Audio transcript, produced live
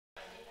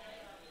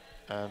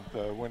and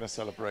the winner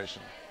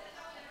celebration.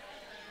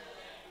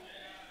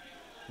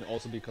 And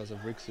also because of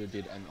Rixu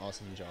did an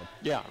awesome job.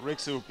 Yeah,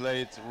 Rixu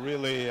played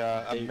really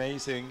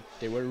amazing.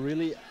 They were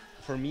really,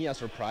 for me, a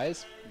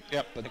surprise.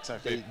 Yeah, but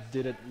exactly. They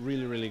did it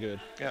really, really good.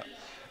 Yeah,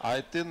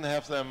 I didn't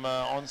have them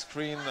on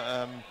screen,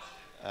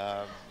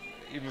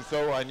 even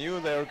though I knew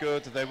they were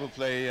good. They will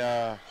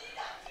play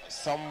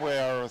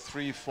somewhere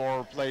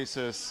 3-4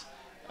 places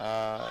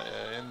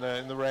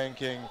in the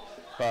ranking,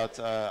 but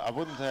I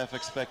wouldn't have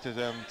expected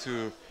them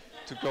to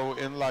go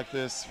in like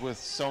this with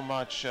so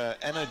much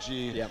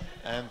energy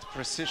and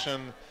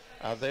precision.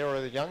 They are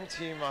a young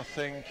team, I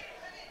think,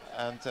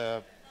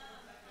 and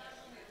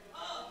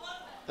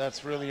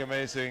that's really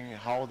amazing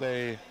how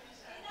they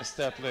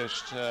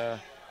established the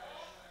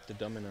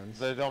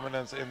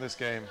dominance in this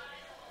game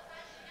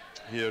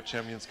here at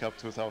Champions Cup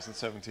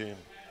 2017.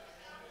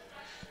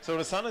 So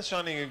the sun is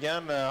shining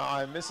again.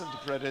 I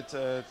misinterpreted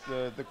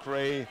the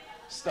gray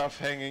stuff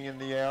hanging in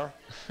the air.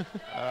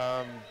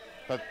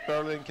 But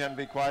Berlin can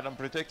be quite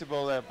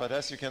unpredictable. But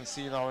as you can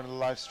see now in the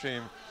live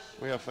stream,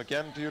 we have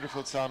again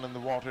beautiful sun and the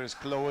water is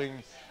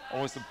glowing.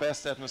 Always the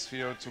best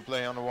atmosphere to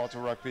play underwater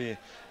rugby.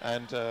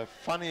 And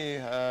funny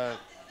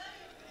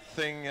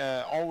thing,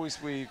 always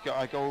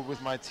I go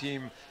with my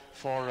team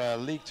for a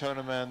league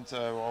tournament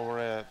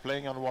or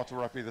playing underwater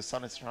rugby. The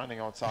sun is shining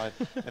outside,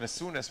 and as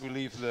soon as we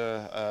leave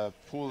the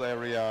pool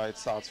area, it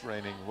starts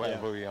raining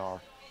wherever we are.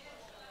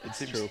 It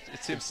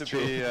seems to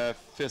be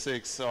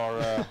physics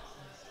or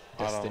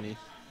destiny.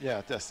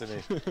 Yeah,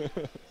 destiny.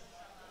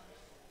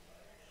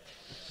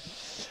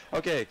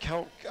 Okay,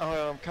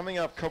 coming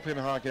up,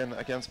 Copenhagen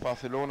against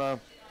Barcelona,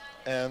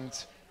 and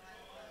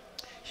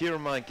here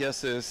my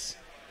guess is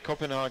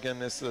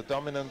Copenhagen is the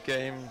dominant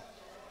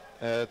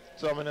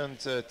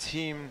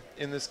team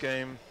in this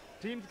game.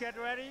 Teams get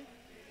ready.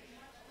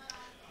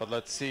 But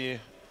let's see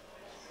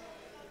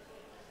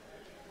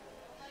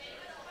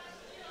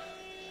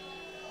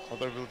what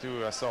they will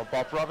do. I saw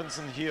Bob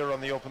Robinson here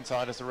on the open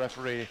side as a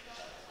referee.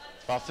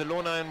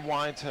 Barcelona in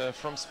white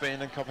from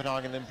Spain and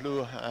Copenhagen in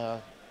blue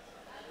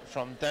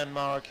from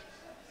Denmark.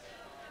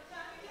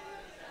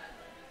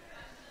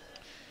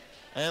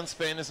 And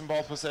Spain is in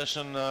ball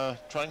possession,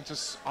 trying to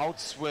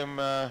outswim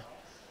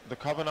the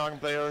Copenhagen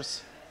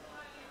players.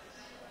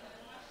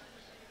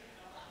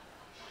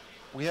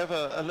 We have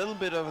a little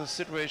bit of a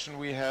situation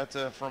we had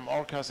from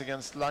Orcas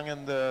against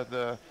Langen.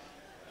 The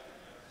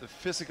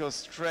physical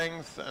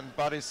strength and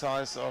body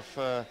size of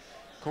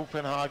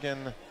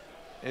Copenhagen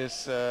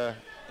is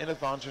in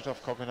advantage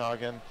of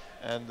Copenhagen,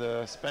 and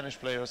the Spanish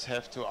players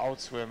have to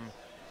outswim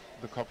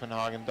the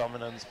Copenhagen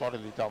dominance,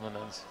 bodily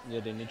dominance. Yeah,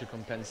 they need to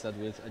compensate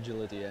that with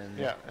agility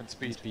and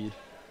speed.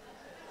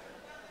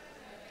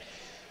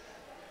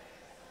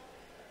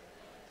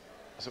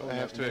 So I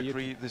have to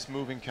agree, this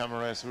moving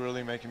camera is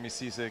really making me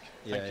seasick.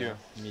 Thank you.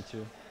 Me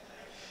too.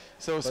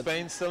 So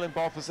Spain still in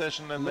ball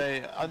possession, and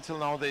they until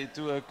now they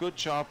do a good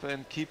job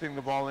in keeping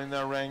the ball in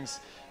their ranks,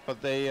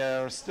 but they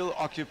are still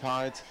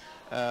occupied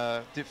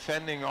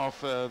defending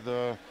off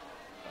the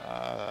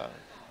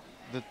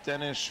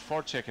Danish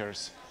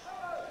forecheckers.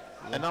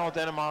 And now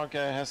Denmark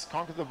has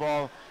conquered the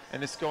ball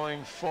and is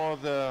going for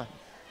the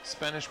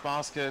Spanish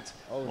basket.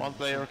 One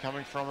player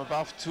coming from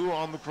above, two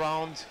on the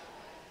ground,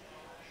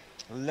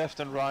 left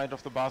and right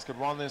of the basket.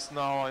 One is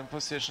now in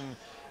position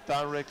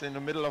directly in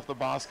the middle of the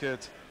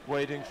basket,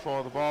 waiting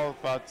for the ball,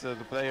 but the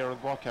player, the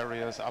ball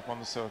carrier, is up on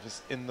the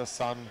surface in the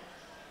sun.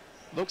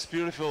 Looks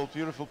beautiful,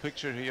 beautiful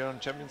picture here on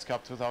Champions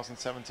Cup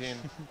 2017.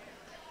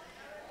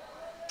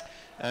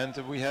 And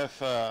we have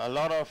a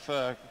lot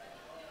of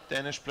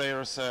Danish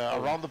players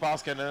around the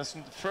basket. And it's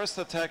the first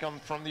attack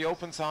from the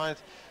open side.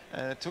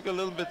 It took a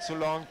little bit too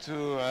long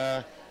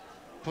to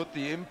put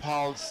the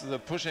impulse, the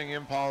pushing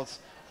impulse,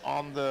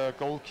 on the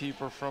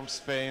goalkeeper from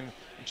Spain,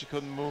 and she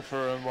couldn't move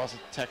her and was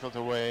tackled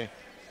away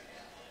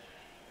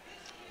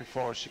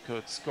before she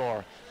could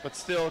score. But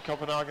still,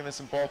 Copenhagen is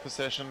in ball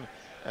possession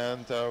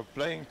and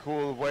playing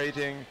cool,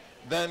 waiting,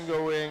 then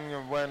going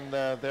when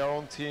their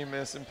own team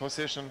is in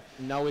position.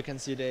 Now we can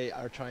see they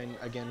are trying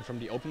again from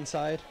the open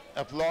side.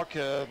 A block,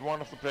 one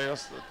of the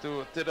players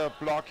did a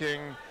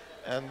blocking,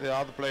 and the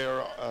other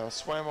player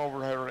swam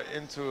over her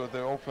into the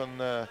open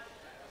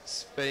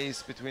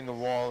space between the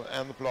wall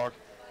and the block,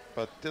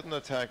 but didn't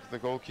attack the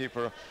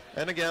goalkeeper.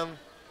 And again,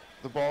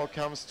 the ball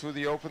comes to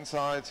the open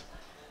side.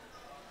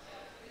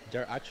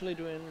 They're actually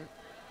doing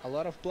a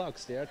lot of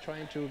blocks. They are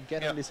trying to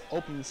get on this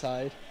open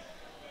side.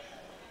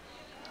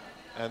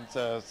 And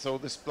so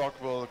this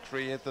block will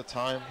create the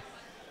time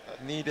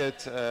needed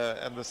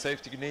and the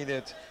safety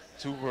needed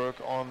to work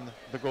on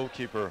the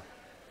goalkeeper.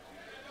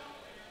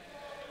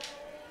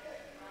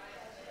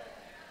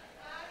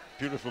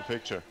 Beautiful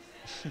picture.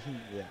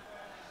 Yeah.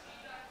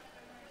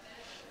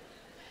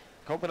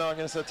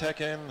 Copenhagen is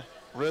attacking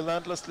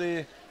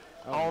relentlessly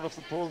out of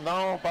the pool.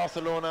 Now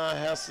Barcelona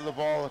has the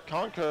ball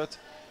conquered.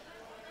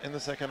 In the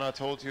second I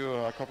told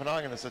you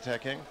Copenhagen is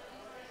attacking.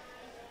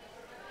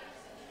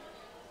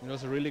 It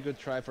was a really good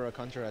try for a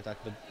counter-attack,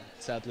 but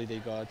sadly they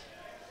got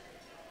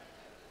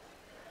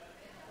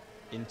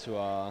into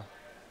a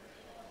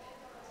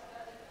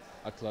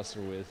a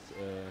cluster with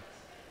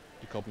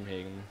the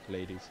Copenhagen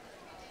ladies.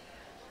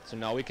 So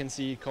now we can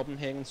see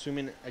Copenhagen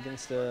swimming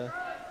against the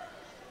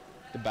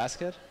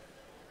basket.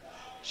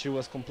 She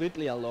was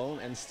completely alone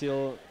and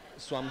still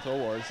swam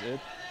towards it.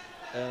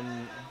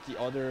 The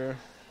other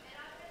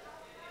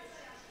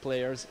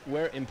players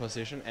were in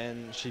position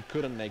and she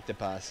couldn't make the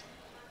pass.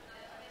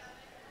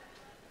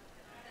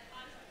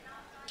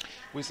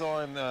 We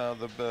saw in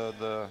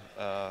the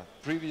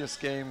previous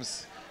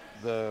games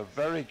the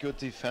very good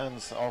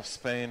defense of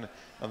Spain,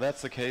 and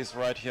that's the case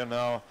right here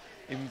now.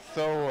 Even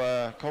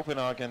though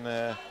Copenhagen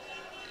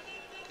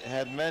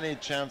had many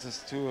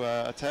chances to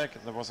attack,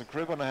 there was a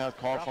grip on the head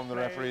call from the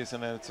referees,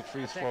 and it's a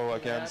free throw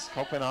against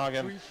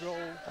Copenhagen.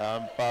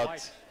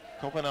 But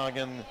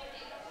Copenhagen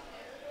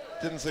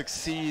didn't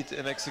succeed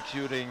in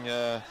executing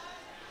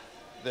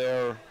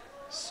their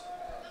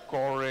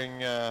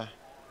scoring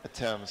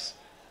attempts.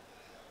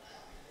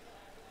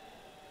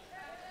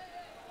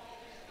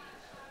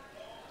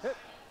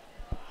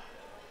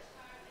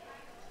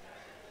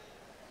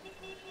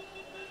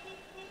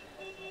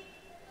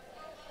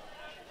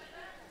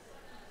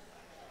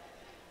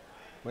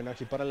 Bueno,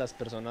 aquí para las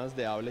personas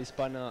de habla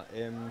hispana,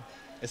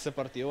 este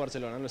partido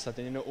Barcelona lo está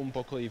teniendo un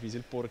poco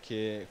difícil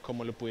porque,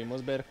 como lo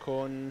pudimos ver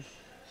con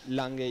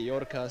Lange y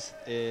Orcas,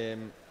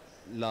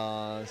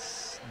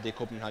 las de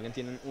Copenhagen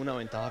tienen una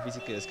ventaja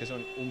física y es que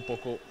son un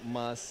poco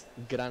más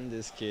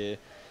grandes que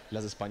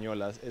las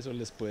españolas. Eso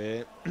les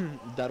puede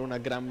dar una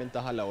gran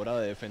ventaja a la hora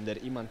de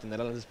defender y mantener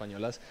a las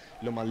españolas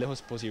lo más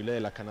lejos posible de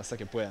la canasta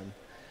que puedan.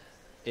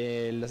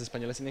 Las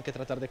españolas tienen que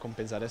tratar de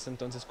compensar esto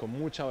entonces con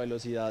mucha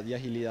velocidad y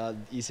agilidad,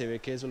 y se ve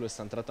que eso lo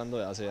están tratando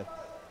de hacer.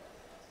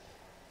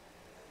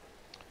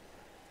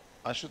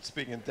 I should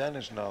speak in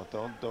Danish now,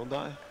 don't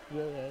I?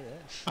 Yeah.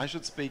 I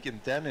should speak in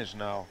Danish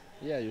now.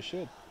 Yeah, you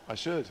should. I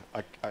should.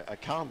 I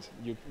can't.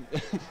 You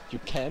you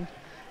can.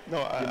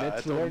 No, I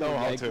don't learn know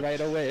how like to.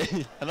 right away.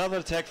 Another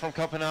attack from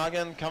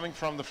Copenhagen, coming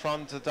from the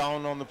front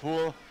down on the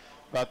pool,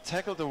 but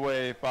tackled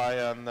away by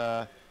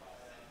a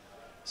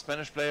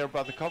Spanish player,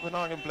 but the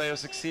Copenhagen player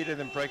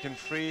succeeded in breaking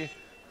free.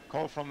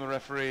 Call from the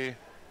referee.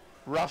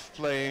 Rough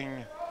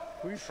playing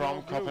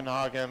from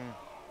Copenhagen.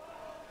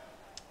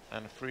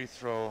 And a free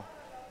throw.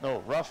 No,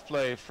 rough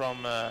play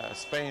from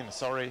Spain,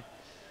 sorry.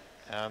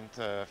 And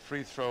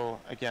free throw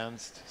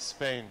against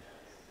Spain.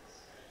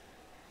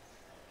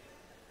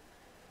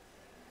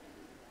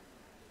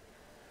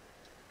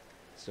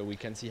 So we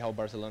can see how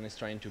Barcelona is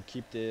trying to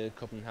keep the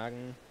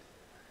Copenhagen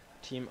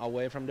team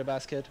away from the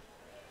basket.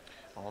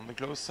 On the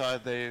close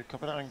side,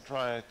 Copenhagen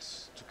tried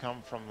to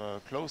come from the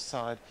close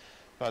side,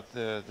 but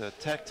the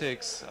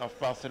tactics of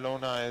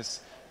Barcelona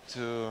is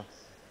to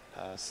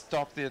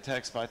stop the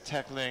attacks by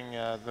tackling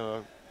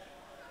the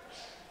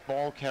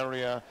ball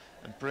carrier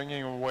and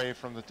bringing away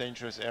from the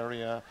dangerous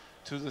area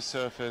to the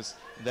surface.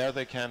 There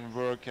they can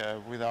work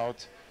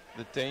without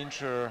the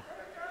danger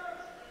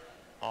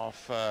of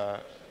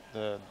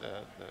the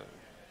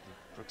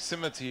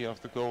proximity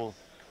of the goal.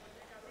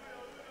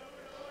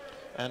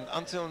 And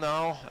until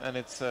now, and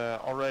it's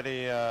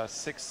already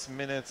 6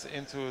 minutes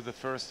into the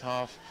first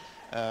half,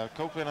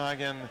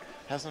 Copenhagen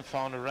hasn't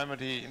found a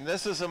remedy. And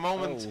this is a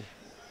moment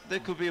there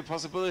could be a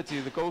possibility.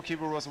 The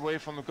goalkeeper was away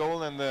from the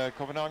goal and the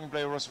Copenhagen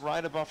player was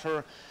right above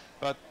her,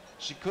 but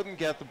she couldn't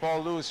get the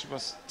ball loose. She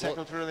was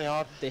tackled really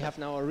hard. They have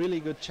now a really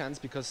good chance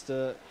because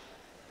there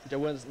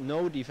was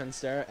no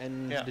defense there,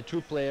 and the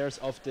two players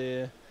of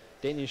the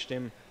Danish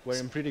team were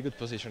in pretty good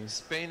positions.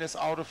 Spain is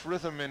out of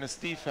rhythm in its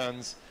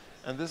defense,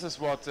 and this is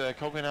what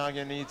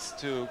Copenhagen needs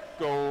to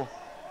go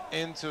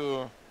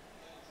into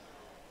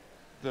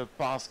the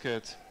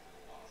basket.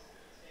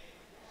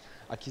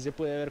 Aquí se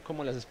puede ver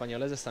cómo las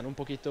españolas están un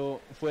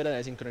poquito fuera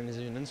de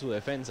sincronización en su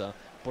defensa,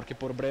 porque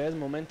por breves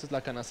momentos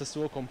la canasta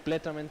estuvo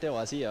completamente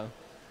vacía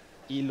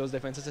y los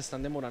defensas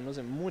están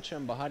demorándose mucho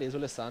en bajar, y eso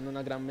le está dando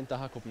una gran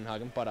ventaja a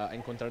Copenhagen para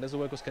encontrar esos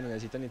huecos que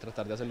necesitan y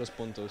tratar de hacer los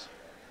puntos.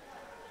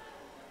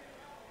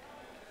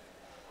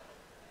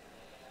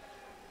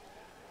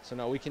 So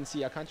now we can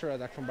see a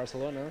counter-attack from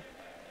Barcelona.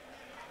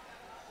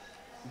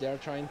 They are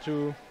trying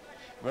to...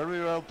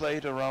 Very well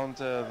played around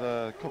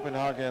the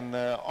Copenhagen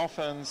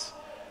offense.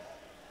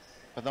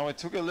 But now it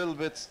took a little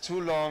bit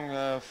too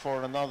long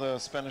for another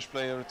Spanish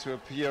player to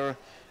appear.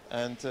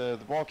 And the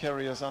ball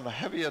carrier is under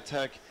heavy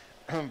attack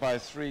by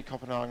 3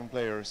 Copenhagen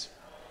players.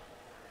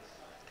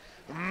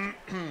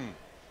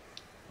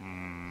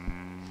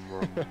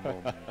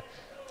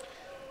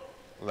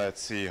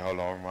 Let's see how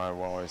long my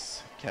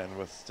voice can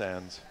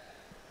withstand.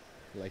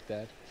 Like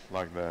that?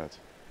 Like that.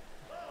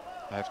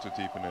 I have to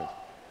deepen it.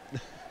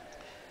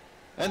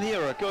 And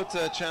here a good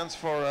chance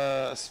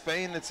for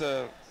Spain. It's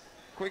a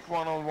quick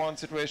one-on-one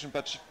situation,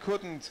 but she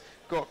couldn't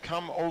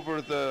come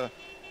over the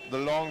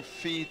long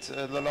feet,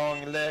 the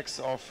long legs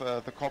of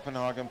the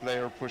Copenhagen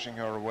player pushing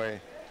her away.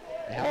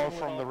 Call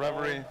from the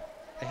referee.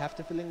 I have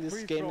the feeling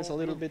this game is a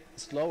little bit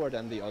slower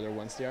than the other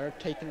ones. They are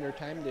taking their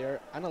time, they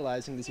are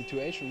analyzing the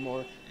situation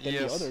more than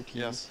the other teams.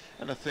 Yes,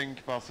 and I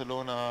think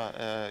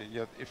Barcelona,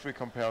 if we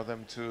compare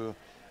them to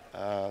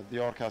the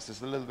Orcas,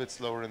 is a little bit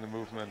slower in the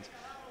movement.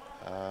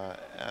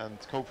 and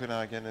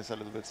Copenhagen is a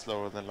little bit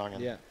slower than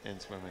Langen in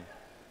swimming.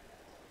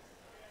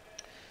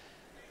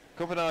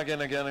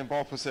 Copenhagen again in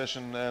ball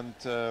possession and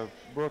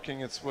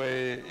working its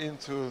way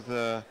into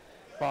the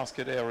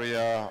basket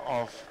area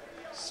of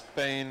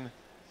Spain,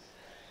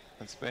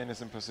 and Spain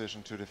is in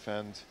position to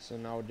defend. So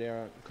now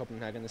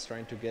Copenhagen is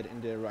trying to get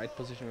in the right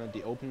position on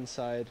the open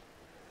side.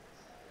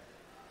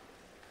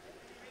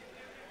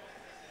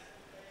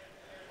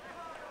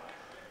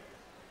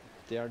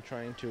 They are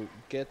trying to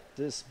get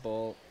this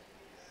ball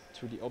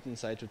to the open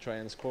side to try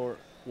and score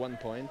 1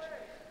 point,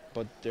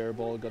 but their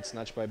ball got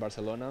snatched by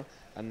Barcelona,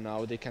 and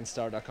now they can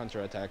start a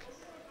counter-attack.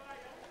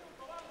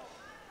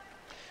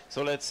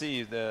 So let's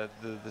see, the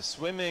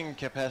swimming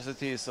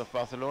capacities of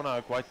Barcelona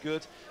are quite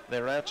good.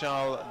 They're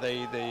agile,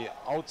 they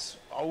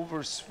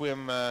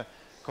overswim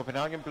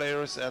Copenhagen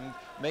players and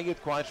make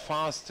it quite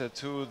fast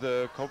to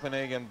the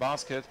Copenhagen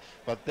basket,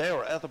 but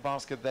there at the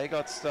basket they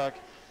got stuck.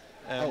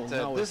 And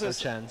this is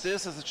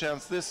a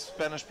chance. This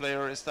Spanish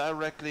player is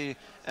directly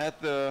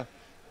at the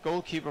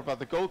goalkeeper, but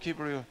the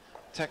goalkeeper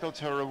tackled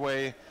her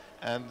away,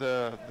 and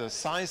the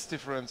size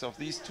difference of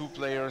these two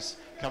players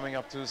coming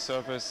up to the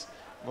surface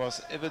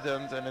was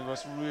evident, and it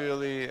was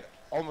really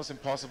almost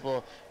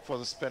impossible for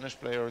the Spanish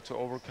player to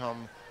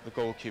overcome the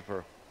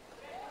goalkeeper.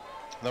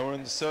 Now we're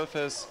in the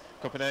surface,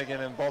 Copenhagen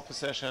in ball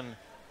possession.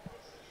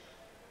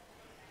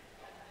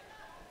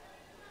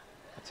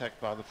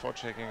 Attacked by the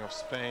forechecking of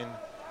Spain.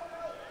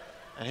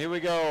 And here we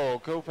go,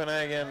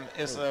 Copenhagen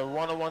is a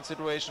one-on-one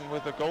situation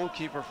with the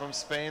goalkeeper from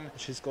Spain.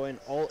 She's going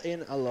all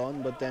in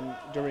alone, but then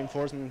the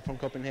reinforcement from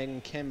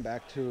Copenhagen came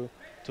back to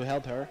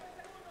help her.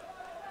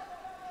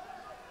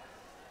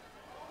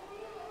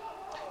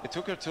 It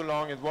took her too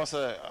long. It was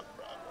a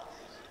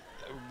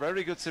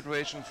very good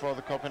situation for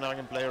the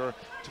Copenhagen player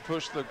to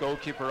push the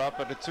goalkeeper up,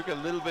 but it took a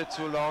little bit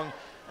too long,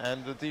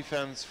 and the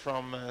defense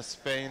from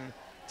Spain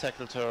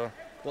tackled her.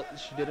 Well,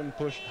 she didn't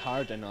push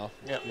hard enough,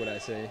 would I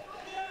say.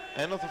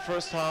 End of the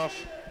first half.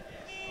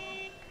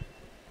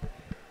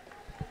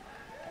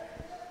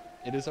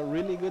 It is a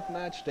really good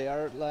match. They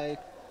are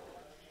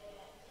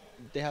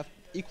they have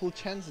equal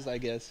chances, I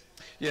guess.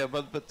 Yeah,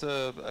 but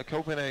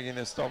Copenhagen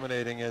is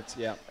dominating it.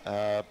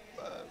 Yeah.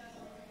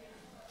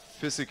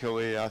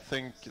 Physically, I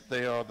think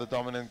they are the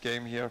dominant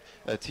team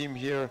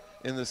here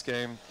in this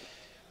game.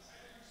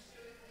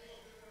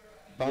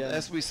 But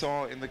as we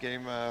saw in the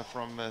game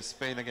from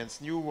Spain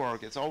against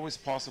Newark, it's always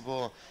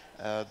possible.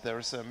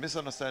 There's a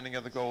misunderstanding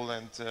of the goal,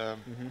 and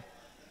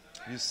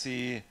you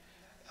see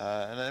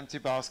an empty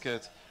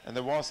basket, and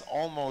there was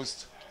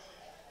almost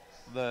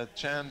the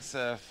chance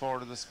for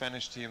the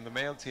Spanish team, the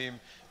male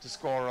team, to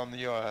score on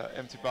the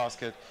empty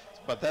basket.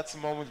 But that's a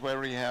moment where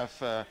we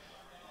have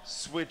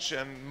switch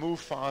and move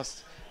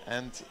fast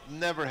and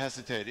never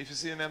hesitate. If you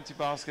see an empty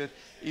basket,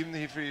 even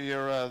if you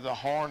hear the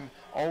horn,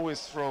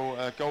 always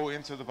go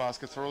into the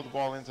basket, throw the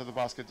ball into the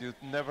basket. You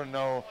never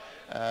know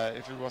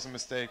if it was a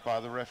mistake by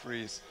the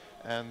referees.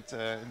 And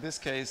in this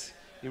case,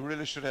 he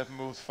really should have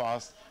moved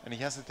fast, and he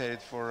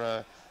hesitated for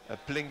a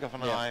blink of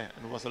an eye,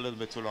 and it was a little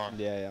bit too long.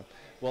 Yeah.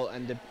 Well,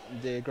 and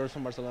the girls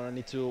from Barcelona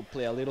need to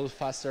play a little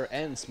faster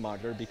and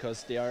smarter,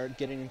 because they are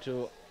getting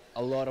into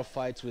a lot of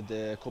fights with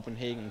the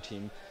Copenhagen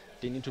team.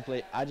 They need to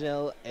play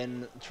agile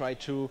and try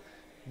to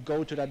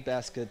go to that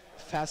basket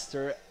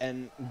faster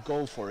and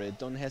go for it.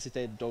 Don't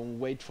hesitate, don't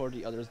wait for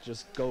the others,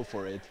 just go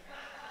for it.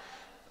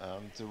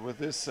 And with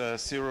this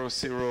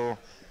 0-0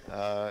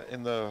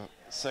 in the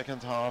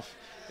second half,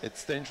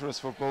 it's dangerous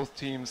for both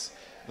teams.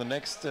 The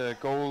next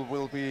goal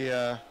will be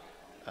the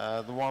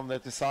one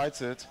that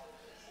decides it,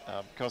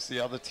 because the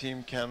other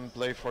team can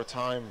play for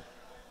time.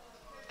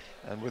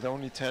 And with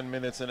only 10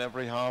 minutes in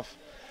every half,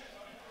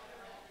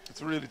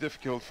 it's really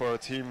difficult for a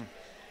team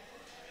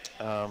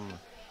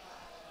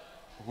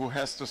who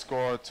has to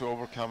score to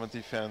overcome a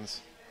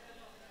defense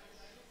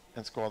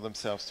and score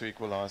themselves to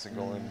equalize and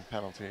go in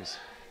penalties.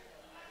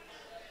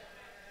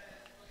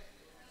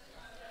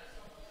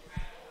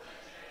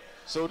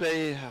 So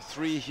day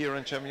 3 here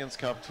in Champions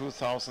Cup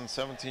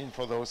 2017.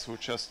 For those who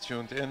just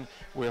tuned in,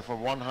 we have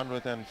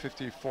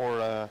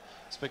 154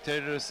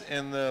 spectators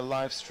in the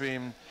live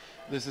stream.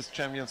 This is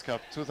Champions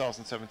Cup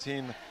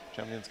 2017,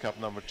 Champions Cup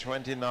number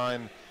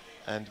 29,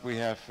 and we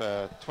have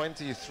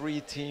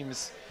 23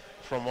 teams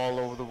from all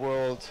over the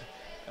world,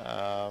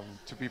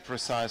 to be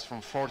precise, from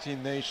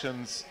 14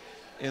 nations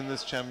in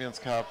this Champions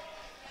Cup,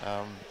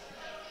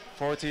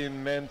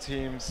 14 men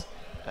teams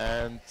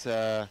and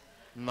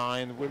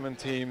 9 women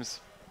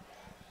teams.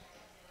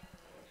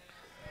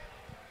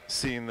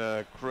 Seen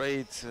a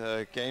great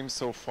game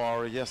so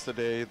far.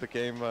 Yesterday, the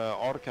game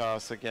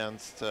Orcas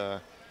against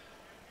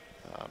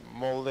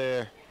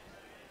Molde,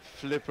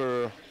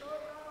 Flipper.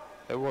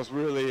 It was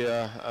really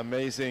an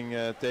amazing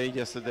day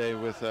yesterday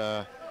with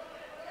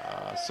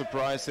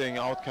surprising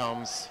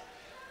outcomes.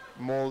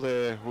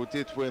 Molde, who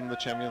did win the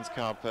Champions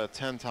Cup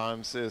 10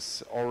 times,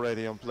 is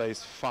already on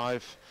place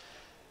 5.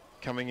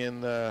 Coming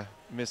in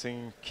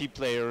missing key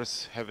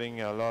players,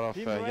 having a lot of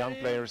young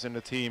players in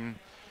the team.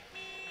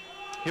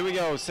 Here we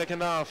go,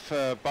 second half,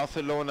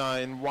 Barcelona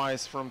in white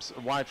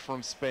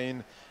from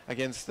Spain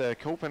against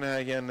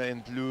Copenhagen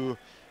in blue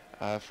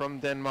from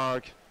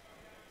Denmark.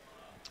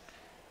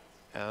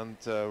 And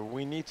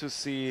we need to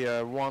see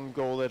one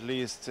goal at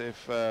least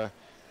if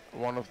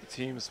one of the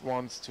teams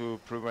wants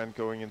to prevent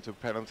going into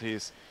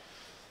penalties.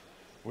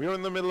 We are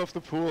in the middle of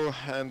the pool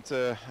and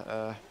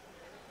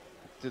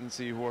didn't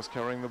see who was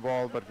carrying the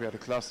ball, but we had a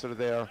cluster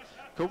there.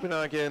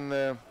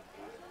 Copenhagen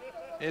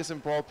is in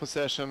ball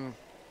possession.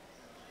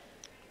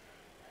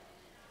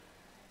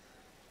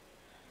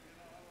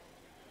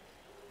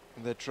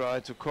 They try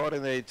to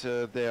coordinate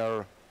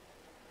their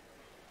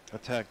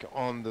attack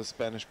on the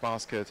Spanish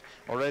basket.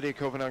 Already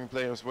Copenhagen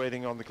players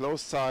waiting on the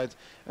closed side,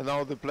 and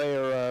now the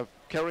player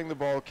carrying the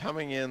ball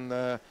coming in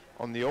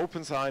on the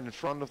open side in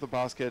front of the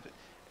basket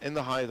in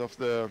the height of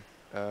the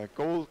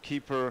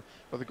goalkeeper.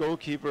 But the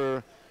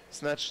goalkeeper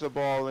snatched the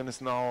ball and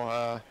is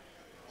now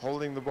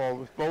holding the ball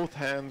with both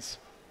hands.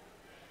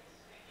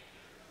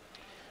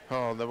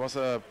 Oh, there was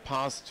a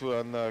pass to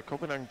a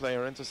Copenhagen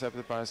player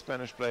intercepted by a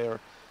Spanish player,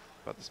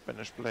 but the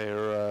Spanish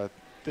player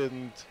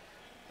didn't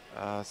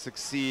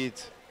succeed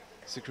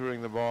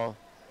securing the ball,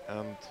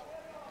 and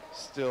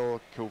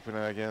still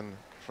Copenhagen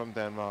from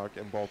Denmark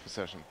in ball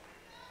possession.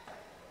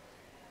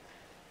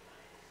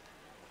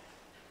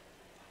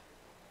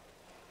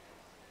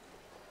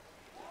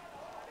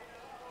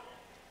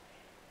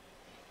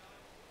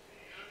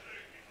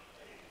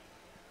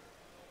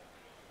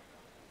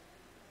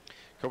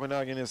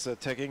 Copenhagen is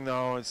attacking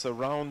now. It's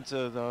around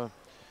the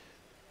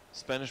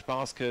Spanish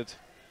basket.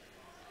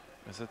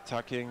 It's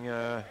attacking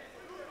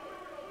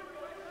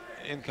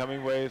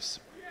incoming waves,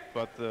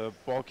 but the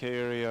ball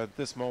carrier at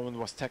this moment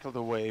was tackled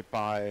away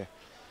by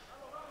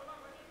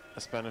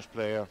a Spanish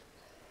player.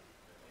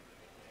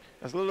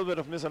 There's a little bit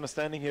of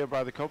misunderstanding here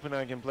by the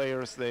Copenhagen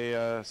players.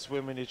 They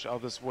swim in each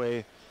other's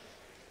way,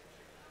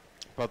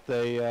 but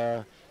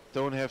they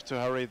don't have to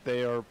hurry.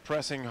 They are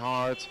pressing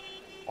hard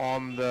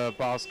on the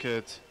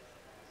basket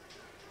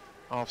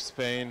of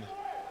Spain.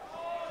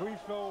 Free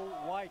throw,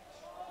 White.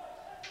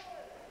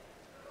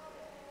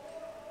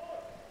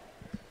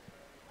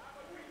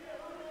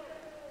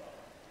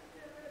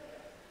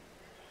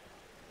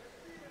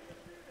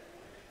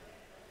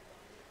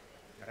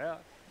 Yeah.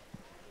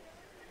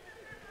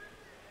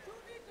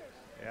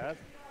 Yes.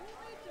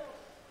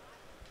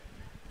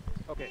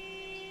 Okay.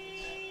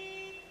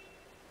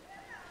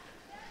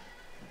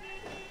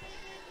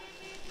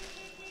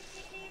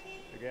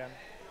 Again.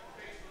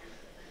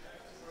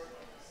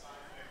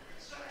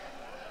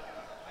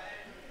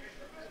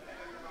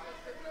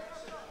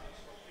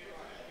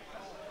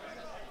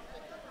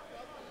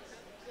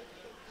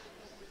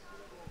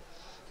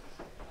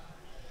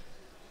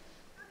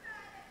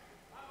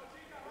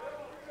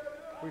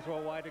 Free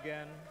throw, White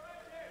again.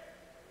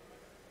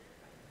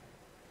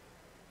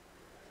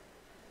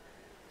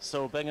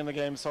 So back in the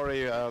game,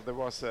 sorry, there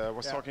was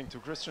talking to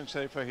Christian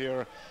Schaefer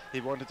here. He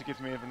wanted to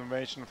give me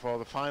information for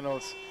the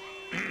finals,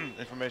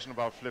 information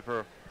about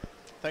Flipper.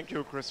 Thank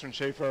you, Christian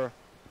Schaefer.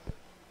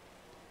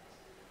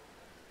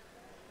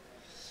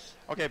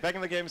 Okay, back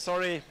in the game,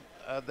 sorry.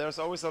 There's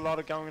always a lot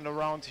of going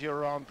around here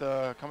around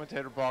the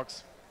commentator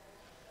box.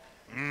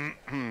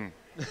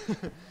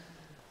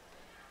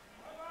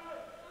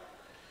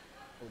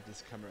 Oh,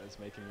 this camera is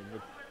making me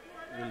look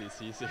really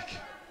seasick.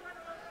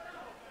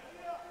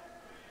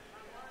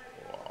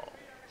 Wow.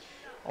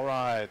 All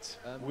right,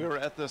 we're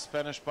at the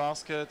Spanish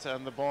basket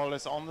and the ball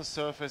is on the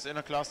surface in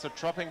a cluster,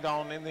 dropping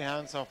down in the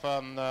hands of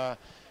a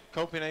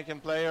Copenhagen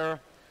player.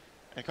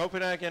 And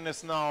Copenhagen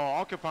is now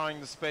occupying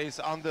the space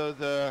under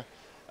the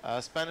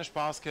Spanish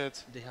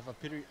basket. They have a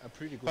pretty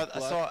good But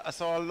I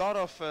saw a lot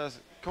of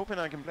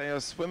Copenhagen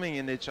players swimming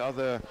in each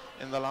other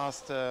in the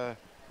last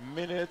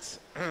minutes.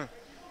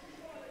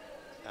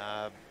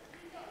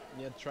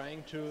 Yeah,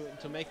 trying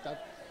to make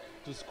that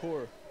to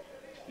score.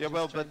 Yeah,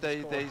 well, but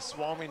they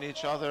swarm in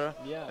each other,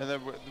 Yeah. and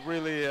they're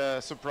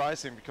really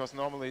surprising because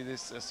normally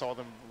this saw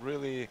them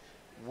really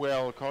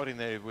well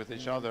coordinated with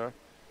each other,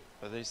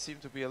 but they seem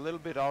to be a little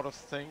bit out of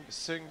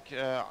sync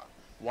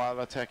while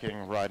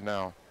attacking right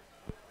now.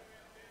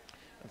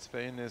 And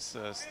Spain is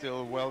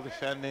still well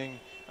defending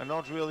and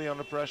not really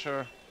under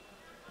pressure.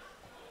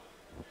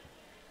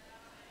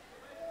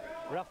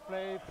 Rough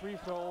play, free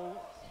throw,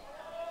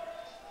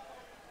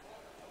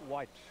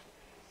 White.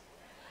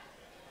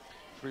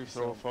 Free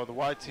throw for the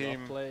white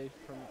team. Play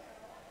from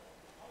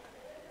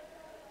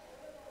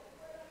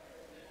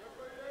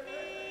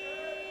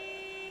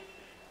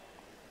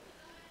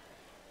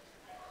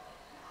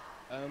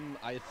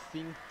I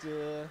think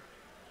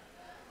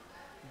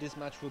this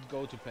match would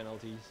go to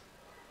penalties.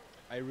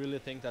 I really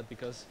think that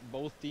because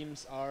both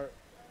teams are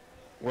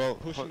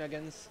pushing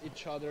against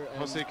each other. And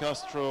Jose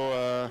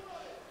Castro,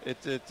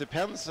 it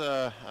depends.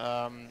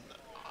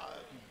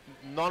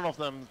 None of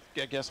them,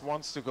 I guess,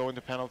 wants to go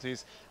into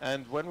penalties.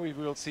 And when we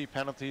will see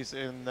penalties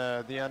in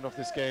the end of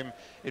this game,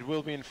 it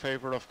will be in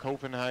favor of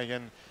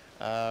Copenhagen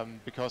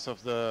because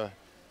of the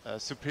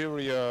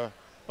superior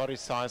body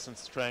size and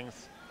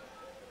strength.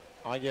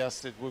 I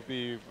guess it would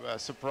be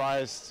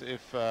surprised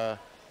if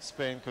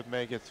Spain could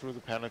make it through the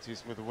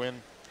penalties with a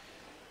win.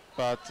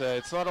 But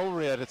it's not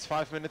over yet. It's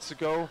 5 minutes to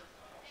go,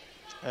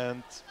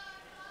 and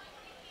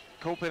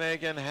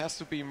Copenhagen has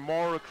to be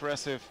more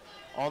aggressive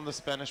on the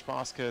Spanish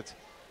basket.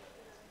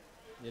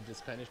 Yeah, the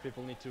Spanish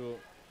people need to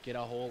get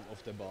a hold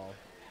of the ball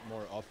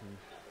more often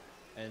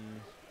and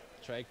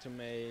try to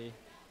make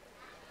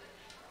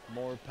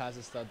more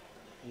passes that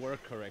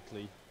work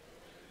correctly,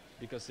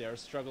 because they are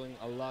struggling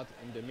a lot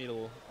in the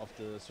middle of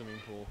the swimming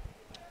pool.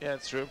 Yeah,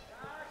 it's true.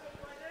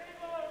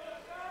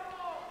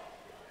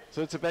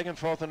 So it's a back and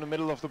forth in the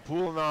middle of the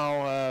pool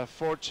now,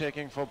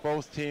 forward-checking for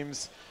both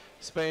teams.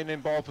 Spain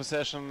in ball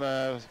possession,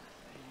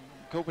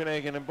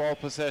 Copenhagen in ball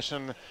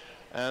possession,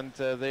 and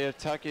they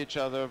attack each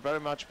other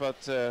very much,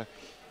 but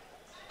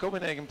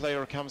Copenhagen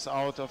player comes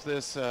out of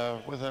this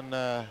with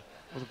a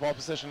ball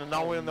possession, and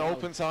now we're in the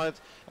open side,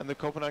 and the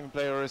Copenhagen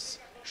player is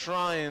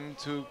trying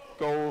to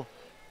go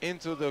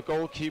into the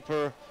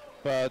goalkeeper,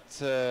 but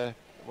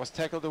was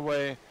tackled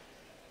away.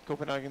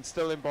 Copenhagen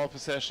still in ball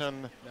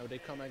possession. Now they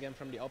come again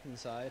from the open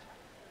side.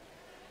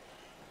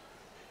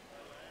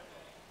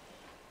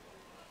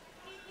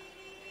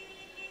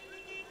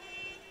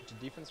 The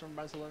defense from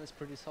Barcelona is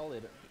pretty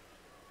solid.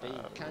 They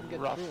can't get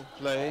rough through.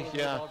 play,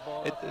 yeah.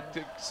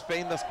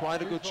 Spain does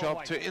quite a good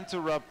job to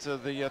interrupt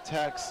the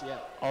attacks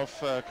of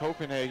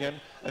Copenhagen,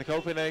 and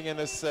Copenhagen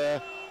is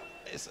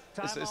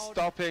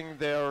stopping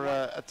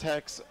their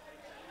attacks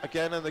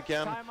again and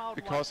again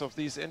because of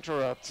these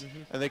interrupts,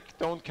 and they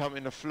don't come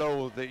in a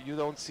flow. You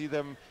don't see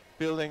them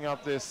building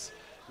up this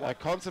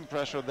constant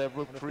pressure that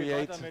will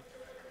create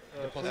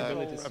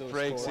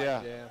breaks,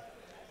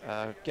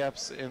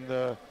 gaps in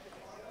the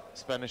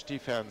Spanish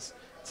defense.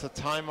 It's a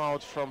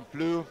timeout from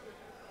blue,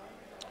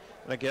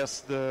 and I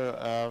guess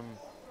the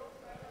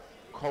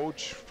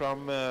coach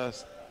from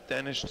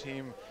Danish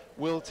team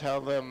will tell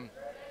them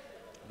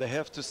they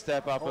have to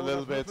step up a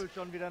little bit.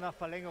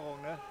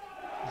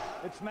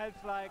 It smells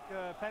like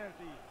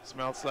penalty.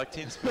 Smells like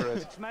team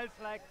spirit. It smells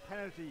like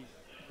penalty.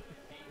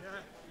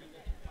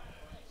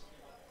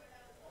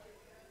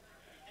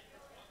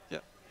 Yeah.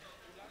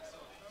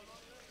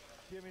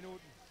 4 Minuten.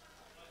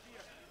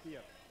 4.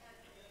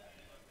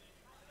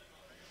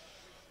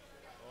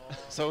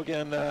 So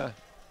again,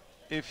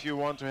 if you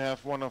want to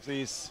have one of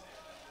these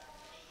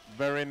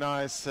very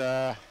nice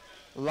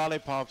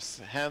lollipops,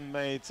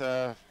 handmade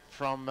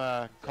from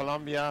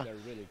Colombia. They're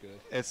really good.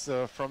 It's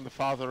from the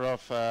father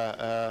of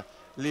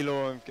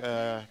Lilo and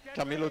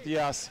Camilo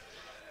Diaz.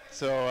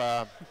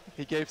 So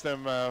he gave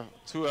them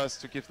to us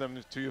to give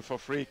them to you for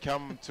free.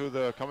 Come to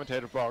the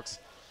commentator box.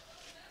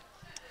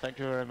 Thank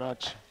you very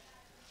much,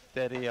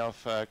 daddy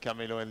of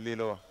Camilo and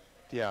Lilo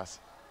Diaz.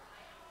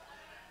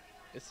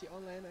 Is he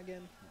online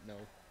again? No.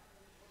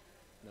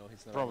 No,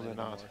 he's not. Probably online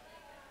not. anymore.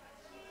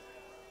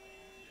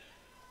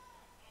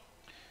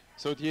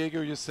 So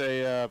Diego, you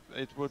say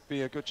it would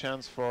be a good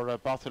chance for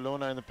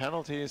Barcelona in the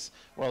penalties.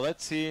 Well,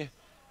 let's see.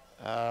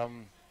 I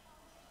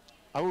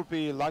would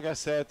be, like I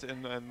said,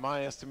 in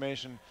my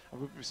estimation, I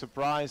would be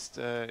surprised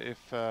if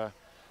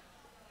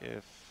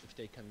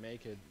they can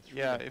make it through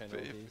yeah, the if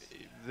penalties.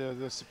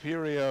 the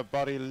superior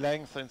body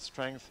length and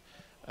strength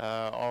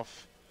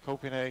of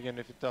Copenhagen,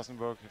 if it doesn't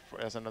work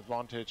as an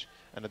advantage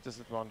and a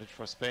disadvantage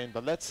for Spain.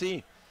 But let's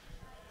see.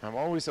 I'm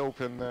always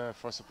open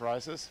for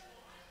surprises.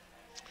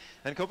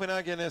 And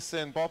Copenhagen is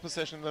in ball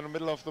possession in the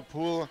middle of the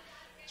pool,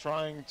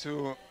 trying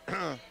to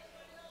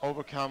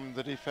overcome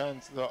the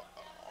defense, the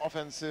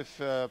offensive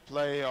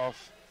play of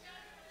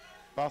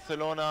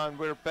Barcelona. And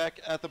we're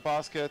back at the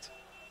basket.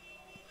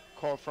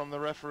 Call from the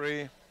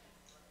referee.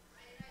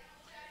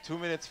 2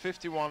 minutes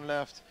 51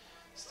 left.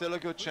 Still a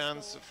good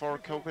chance for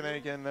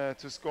Copenhagen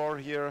to score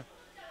here.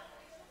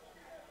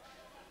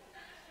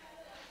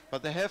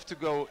 But they have to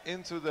go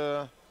into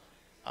the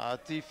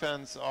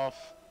defense of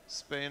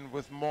Spain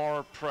with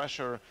more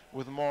pressure,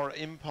 with more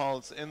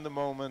impulse in the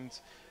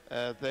moment.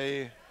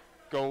 They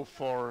go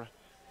for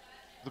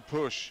the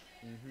push.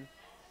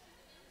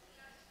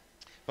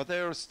 But they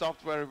are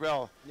stopped very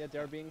well. Yeah, they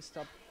are being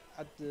stopped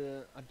at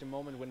the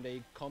moment when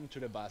they come to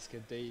the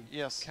basket. They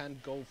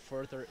can't go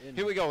further in.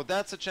 Here we go.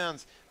 That's a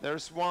chance.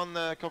 There's one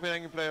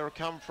Copenhagen player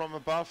come from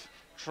above,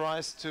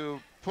 tries to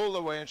pull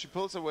away, and she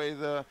pulls away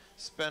the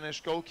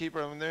Spanish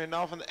goalkeeper. And they're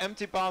now an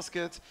empty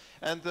basket,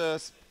 and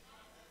the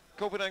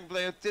Copenhagen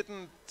player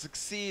didn't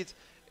succeed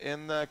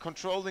in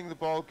controlling the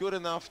ball good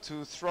enough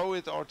to throw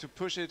it or to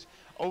push it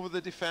over the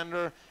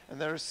defender.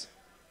 And there's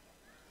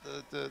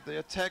the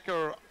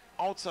attacker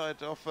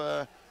outside of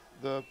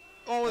the...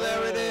 Oh,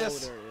 there it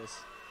is! There it is.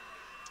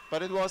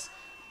 But it was...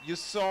 You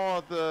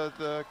saw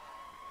the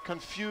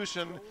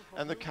confusion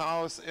and the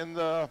chaos in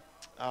the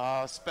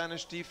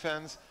Spanish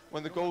defense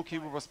when the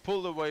goalkeeper was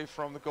pulled away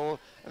from the goal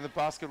and the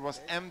basket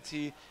was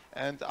empty.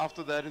 And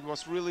after that, it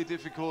was really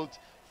difficult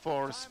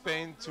for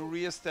Spain to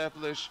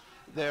re-establish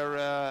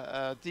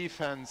their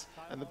defense,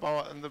 and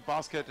the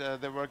basket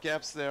there were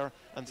gaps there,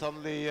 and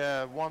suddenly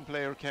one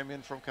player came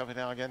in from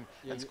Copenhagen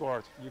and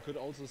scored. You could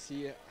also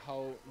see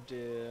how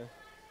the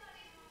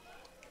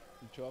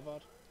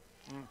torwart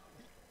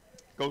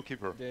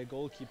Goalkeeper. The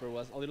goalkeeper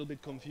was a little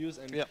bit confused,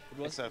 and Yeah, it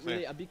was exactly.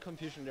 really a big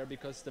confusion there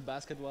because the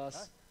basket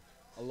was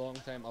a long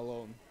time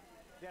alone.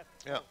 Yes.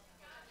 Yeah.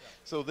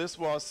 So this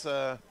was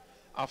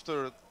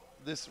after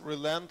this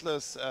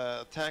relentless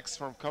attacks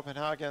from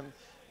Copenhagen,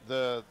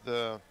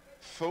 the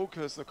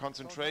focus, the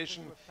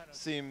concentration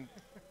seemed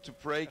to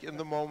break in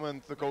the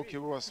moment. The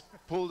goalkeeper was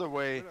pulled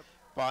away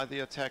by the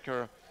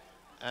attacker,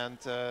 and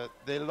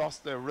they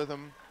lost their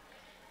rhythm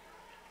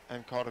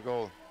and caught a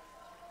goal.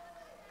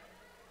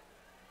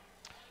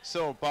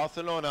 So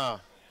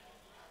Barcelona,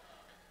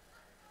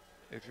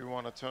 if you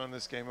want to turn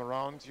this game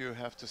around, you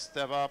have to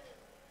step up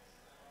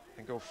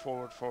and go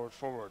forward, forward,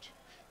 forward.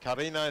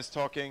 Karina is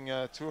talking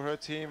to her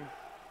team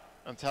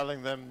and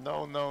telling them,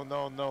 no, no,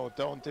 no, no,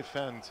 don't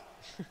defend,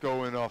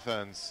 go in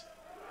offense,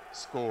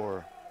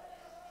 score.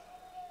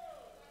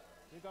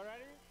 You got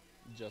ready?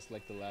 Just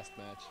like the last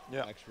match,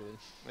 Yeah. actually.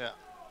 Yeah.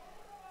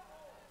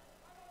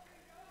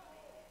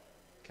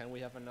 Can we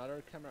have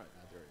another camera?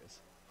 Ah, there it is.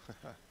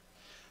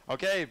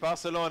 Okay,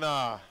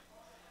 Barcelona.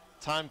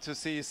 Time to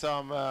see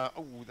some. Oh,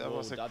 that Whoa,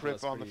 was a that grip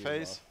was on the pretty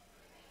face. rough.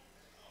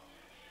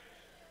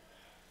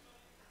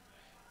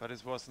 But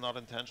it was not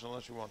intentional.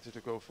 She wanted to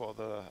go for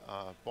the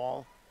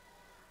ball.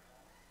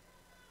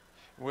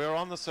 We're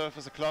on the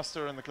surface, a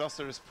cluster, and the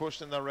cluster is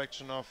pushed in the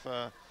direction of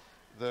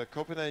the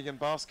Copenhagen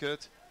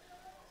basket.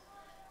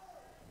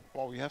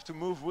 Well, we have to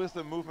move with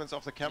the movements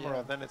of the camera,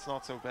 Yeah. then it's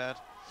not so bad.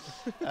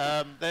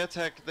 They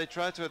attack. They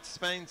try to.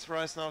 Spain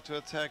tries now to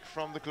attack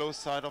from the close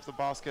side of the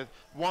basket.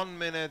 1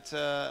 minute,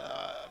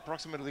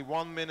 approximately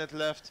 1 minute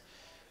left,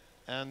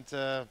 and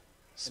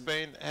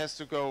Spain has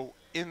to go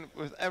in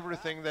with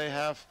everything they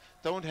have.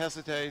 Don't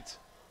hesitate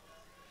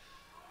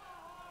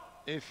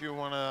if you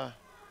want to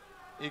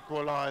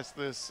equalize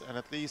this and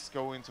at least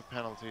go into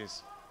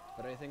penalties.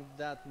 But I think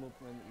that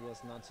movement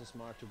was not so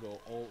smart to go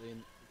all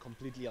in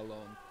completely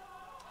alone.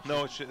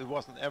 No, it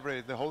wasn't.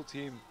 The whole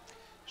team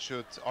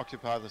should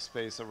occupy the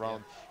space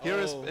around. Yeah.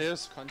 Here Oh,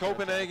 is counter-attack.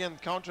 Copenhagen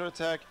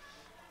counter-attack.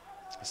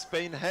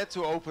 Spain had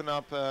to open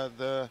up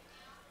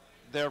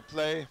their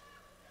play.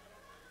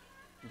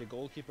 The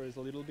goalkeeper is a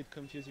little bit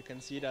confused. You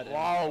can see that. and-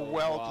 Wow, oh,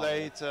 well wow.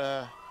 played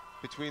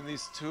between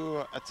these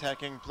two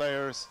attacking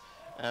players,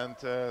 and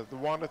the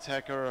one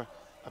attacker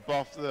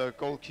above the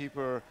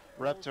goalkeeper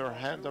wrapped her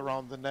hand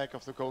around the neck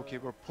of the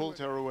goalkeeper, pulled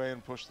her away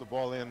and pushed the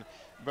ball in.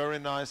 Very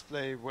nice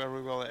play,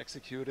 very well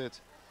executed.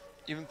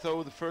 Even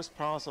though the first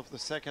pass of the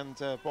second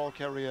ball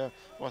carrier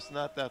was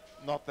not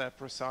that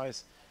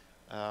precise,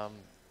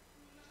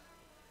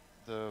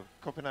 the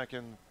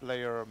Copenhagen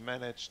player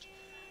managed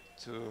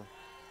to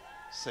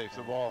save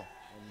the ball.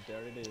 And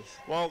there it is.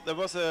 Well, there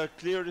was a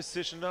clear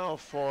decision now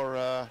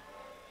for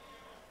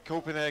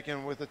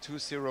Copenhagen with a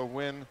 2-0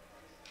 win.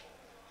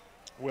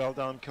 Well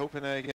done, Copenhagen.